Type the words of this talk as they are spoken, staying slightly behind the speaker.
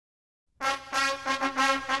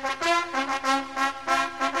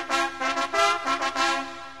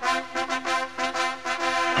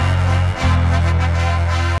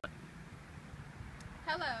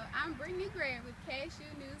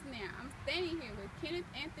Kenneth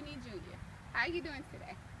Anthony Jr. How are you doing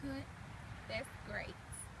today? Good. That's great.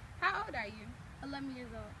 How old are you? 11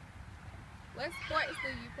 years old. What sports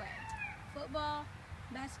do you play? Football,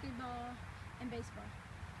 basketball, and baseball.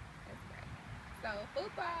 That's great. So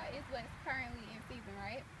football is what's currently in season,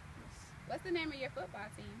 right? Yes. What's the name of your football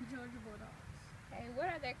team? Georgia Bulldogs. Okay,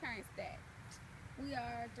 what are their current stats? We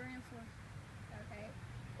are 3 and 4. Okay.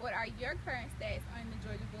 What are your current stats on the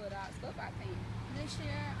Georgia Bulldogs football team? This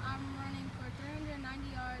year, I'm running for 390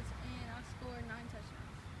 yards and I scored 9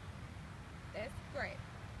 touchdowns. That's great.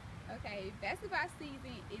 Okay, basketball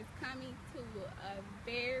season is coming to a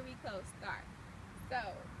very close start. So,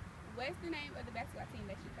 what's the name of the basketball team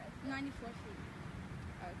that you play? 94 feet.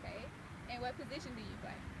 Okay. And what position do you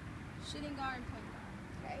play? Shooting guard and point guard.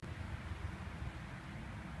 Okay.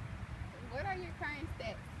 What are your current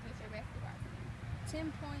stats with your basketball team? 10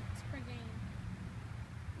 points per game.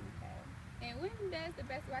 Okay. And when does the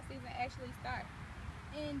basketball season actually start?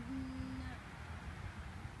 And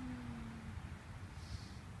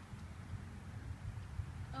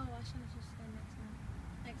I should have just said next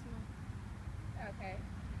month. Okay.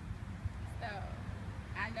 So,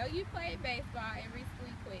 I know you played baseball and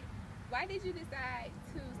recently quit. Why did you decide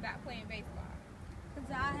to stop playing baseball?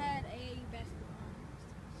 Because I had a basketball.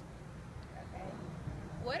 Okay.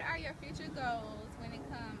 What are your future goals when it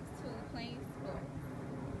comes to playing sports?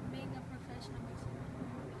 Being a professional basketball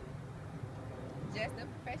player. Just a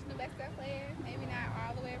professional basketball player? Maybe not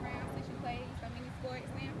all the way around since you played so many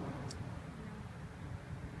sports now?